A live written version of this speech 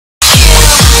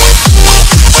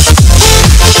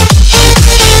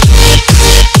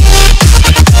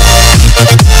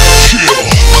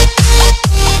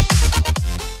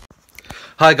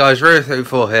Hi guys,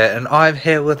 Rio34 here, and I'm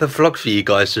here with a vlog for you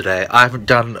guys today. I haven't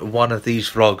done one of these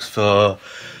vlogs for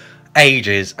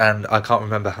ages, and I can't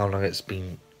remember how long it's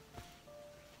been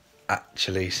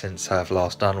actually since I've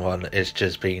last done one. It's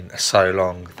just been so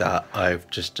long that I've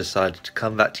just decided to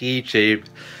come back to YouTube,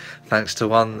 thanks to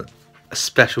one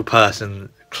special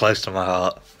person close to my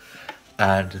heart,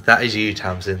 and that is you,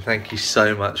 Tamsin. Thank you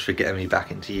so much for getting me back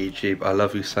into YouTube. I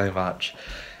love you so much.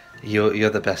 You're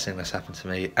the best thing that's happened to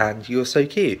me, and you're so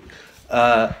cute.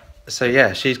 So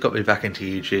yeah, she's got me back into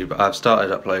YouTube. I've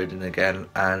started uploading again,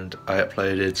 and I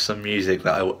uploaded some music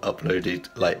that I uploaded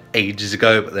like ages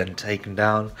ago, but then taken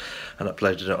down and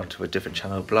uploaded it onto a different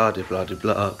channel. Blah de blah de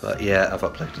blah. But yeah, I've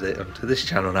uploaded it onto this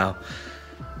channel now,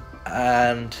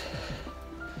 and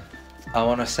I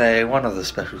want to say one other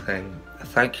special thing.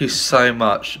 Thank you so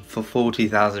much for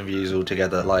 40,000 views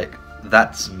altogether. Like,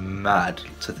 that's mad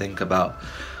to think about.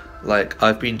 Like,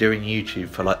 I've been doing YouTube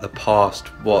for like the past,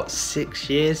 what, 6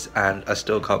 years, and I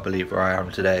still can't believe where I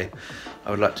am today. I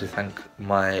would like to thank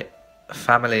my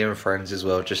family and friends as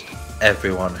well, just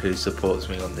everyone who supports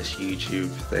me on this YouTube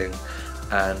thing,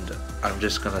 and I'm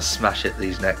just gonna smash it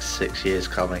these next 6 years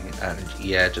coming, and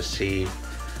yeah, just see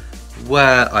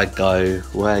where I go,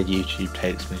 where YouTube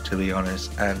takes me, to be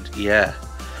honest. And yeah,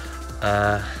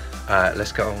 alright,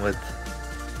 let's get on with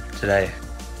today.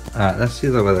 Alright, let's see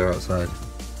the weather outside.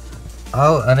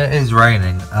 Oh, and it is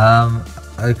raining.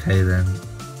 Okay then.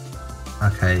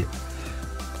 Okay.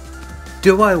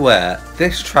 Do I wear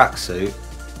this tracksuit,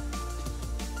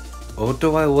 or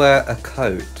do I wear a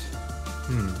coat?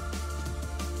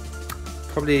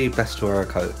 Probably best to wear a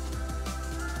coat.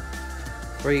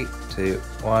 3, 2,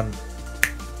 1.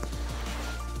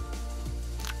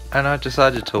 And I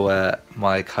decided to wear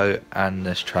my coat and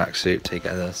this tracksuit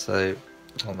together, so,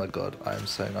 oh my god, I am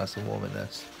so nice and warm in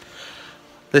this.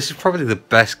 This is probably the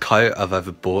best coat I've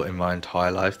ever bought in my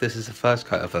entire life. This is the first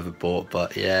coat I've ever bought,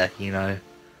 but yeah, you know,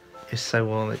 it's so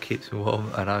warm, it keeps me warm,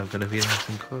 and I'm going to be nice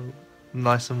and cool,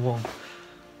 nice and warm.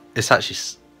 It's actually,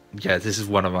 yeah, this is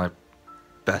one of my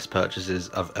best purchases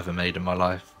I've ever made in my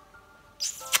life.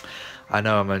 I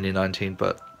know I'm only 19,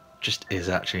 but just is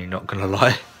actually, not going to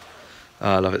lie. Oh,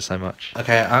 I love it so much.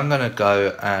 Okay, I'm going to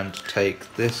go and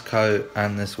take this coat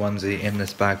and this onesie in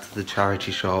this bag to the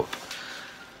charity shop,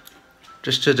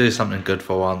 just to do something good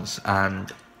for once,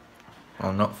 and,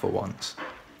 well, not for once,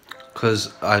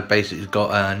 because I basically got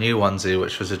a new onesie,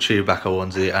 which was a Chewbacca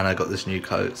onesie, and I got this new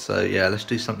coat. So yeah, let's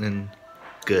do something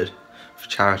good for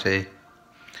charity,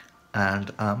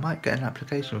 and I might get an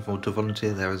application form to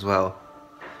volunteer there as well.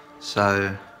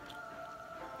 So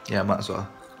yeah, might as well.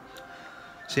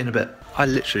 See you in a bit. I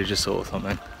literally just saw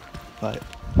something. Like,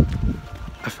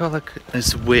 I feel like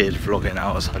it's weird vlogging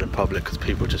outside in public because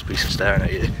people just be staring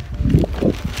at you.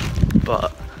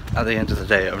 But at the end of the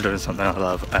day, I'm doing something I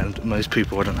love, and most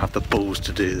people wouldn't have the balls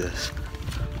to do this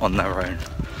on their own,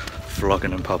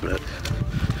 vlogging in public.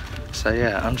 So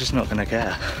yeah, I'm just not going to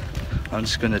care. I'm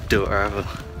just going to do it wherever,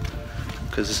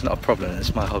 because it's not a problem,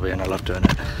 it's my hobby and I love doing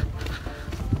it.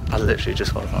 I literally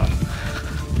just got one.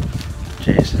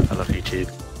 Jeez, I love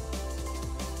YouTube.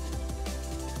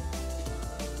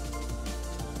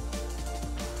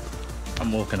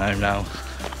 I'm walking home now.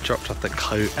 Dropped off the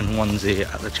coat and onesie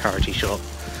at the charity shop.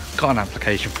 Got an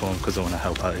application form because I want to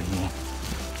help out even more.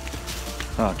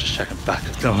 Oh, just checking back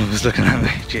if no one was looking at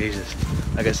me. Jesus.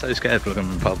 I get so scared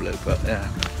vlogging in public, but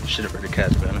yeah, should have really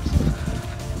cared, to be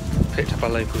honest. Picked up our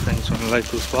local things from a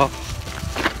local spot.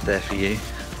 There for you.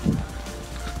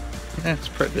 Yeah, it's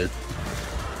pretty good.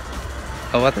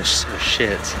 Oh, weather's so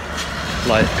shit.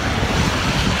 Like,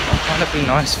 I'm trying to be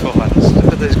nice for once.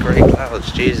 Look at those grey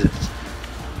clouds, Jesus.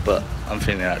 But I'm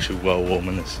feeling actually well warm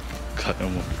in this coat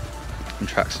and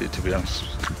tracksuit, to be honest.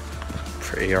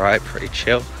 Pretty alright, pretty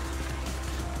chill.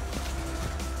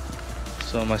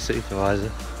 Saw my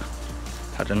supervisor,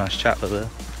 had a nice chat with her.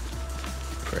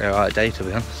 Pretty alright day, to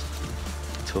be honest.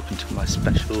 Talking to my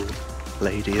special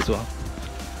lady as well.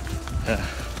 Yeah,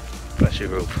 but she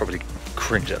will probably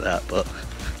cringe at that, but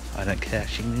I don't care,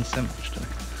 she means so much to me.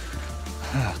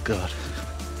 Oh god,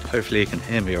 hopefully you can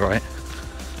hear me alright.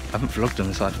 I haven't vlogged on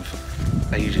this iPhone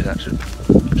for ages actually.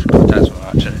 That's one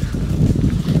actually.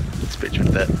 It's a picture in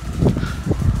a bit.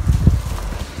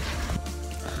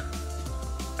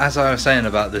 As I was saying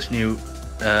about this new,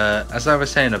 as I was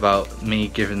saying about me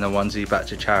giving the onesie back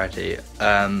to charity,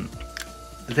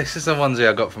 this is a onesie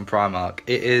I got from Primark.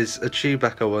 It is a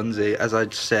Chewbacca onesie, as I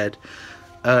said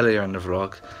earlier in the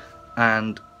vlog,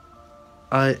 and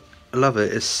I love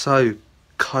it. It's so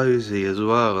cozy as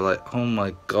well. Like, oh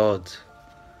my god.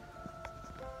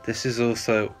 This is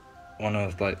also one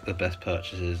of like the best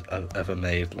purchases I've ever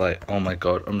made. Like, oh my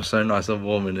god, I'm so nice and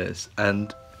warm in this,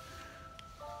 and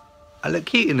I look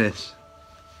cute in this.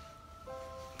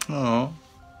 Oh,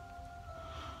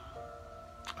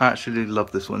 I actually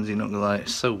love this onesie, not gonna lie.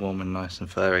 It's so warm and nice and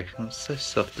furry, and it's so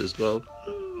soft as well.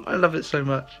 I love it so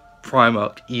much.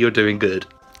 Primark, you're doing good.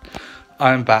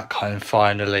 I'm back home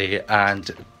finally, and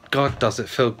god does it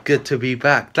feel good to be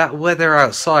back. That weather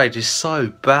outside is so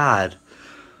bad.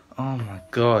 Oh my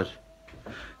god.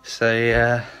 So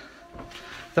yeah,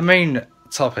 the main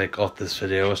topic of this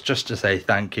video was just to say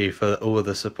thank you for all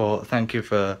the support. Thank you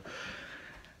for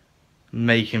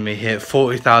making me hit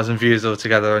 40,000 views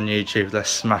altogether on YouTube. Let's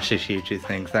smash this YouTube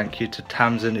thing. Thank you to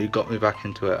Tamsin who got me back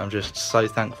into it. I'm just so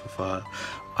thankful for her.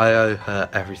 I owe her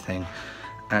everything,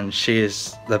 and she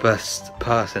is the best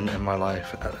person in my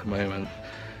life at the moment.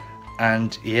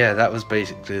 And yeah, that was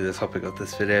basically the topic of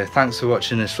this video. Thanks for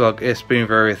watching this vlog. It's been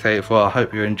very faithful. I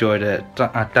hope you enjoyed it.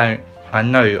 I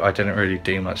know I didn't really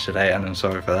do much today, and I'm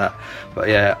sorry for that. But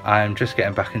yeah, I'm just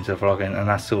getting back into vlogging, and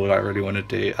that's all I really want to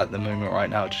do at the moment right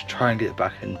now. Just try and get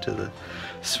back into the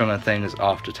swing of things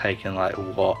after taking like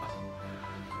what,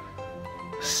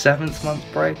 7th month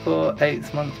break or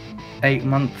 8th month,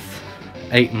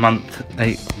 8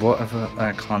 whatever.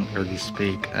 I can't really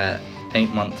speak.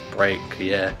 8-month break.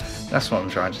 Yeah, that's what I'm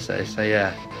trying to say. So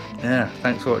yeah,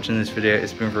 thanks for watching this video.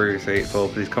 It's been very faithful.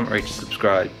 Please comment, rate, and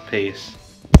subscribe. Peace.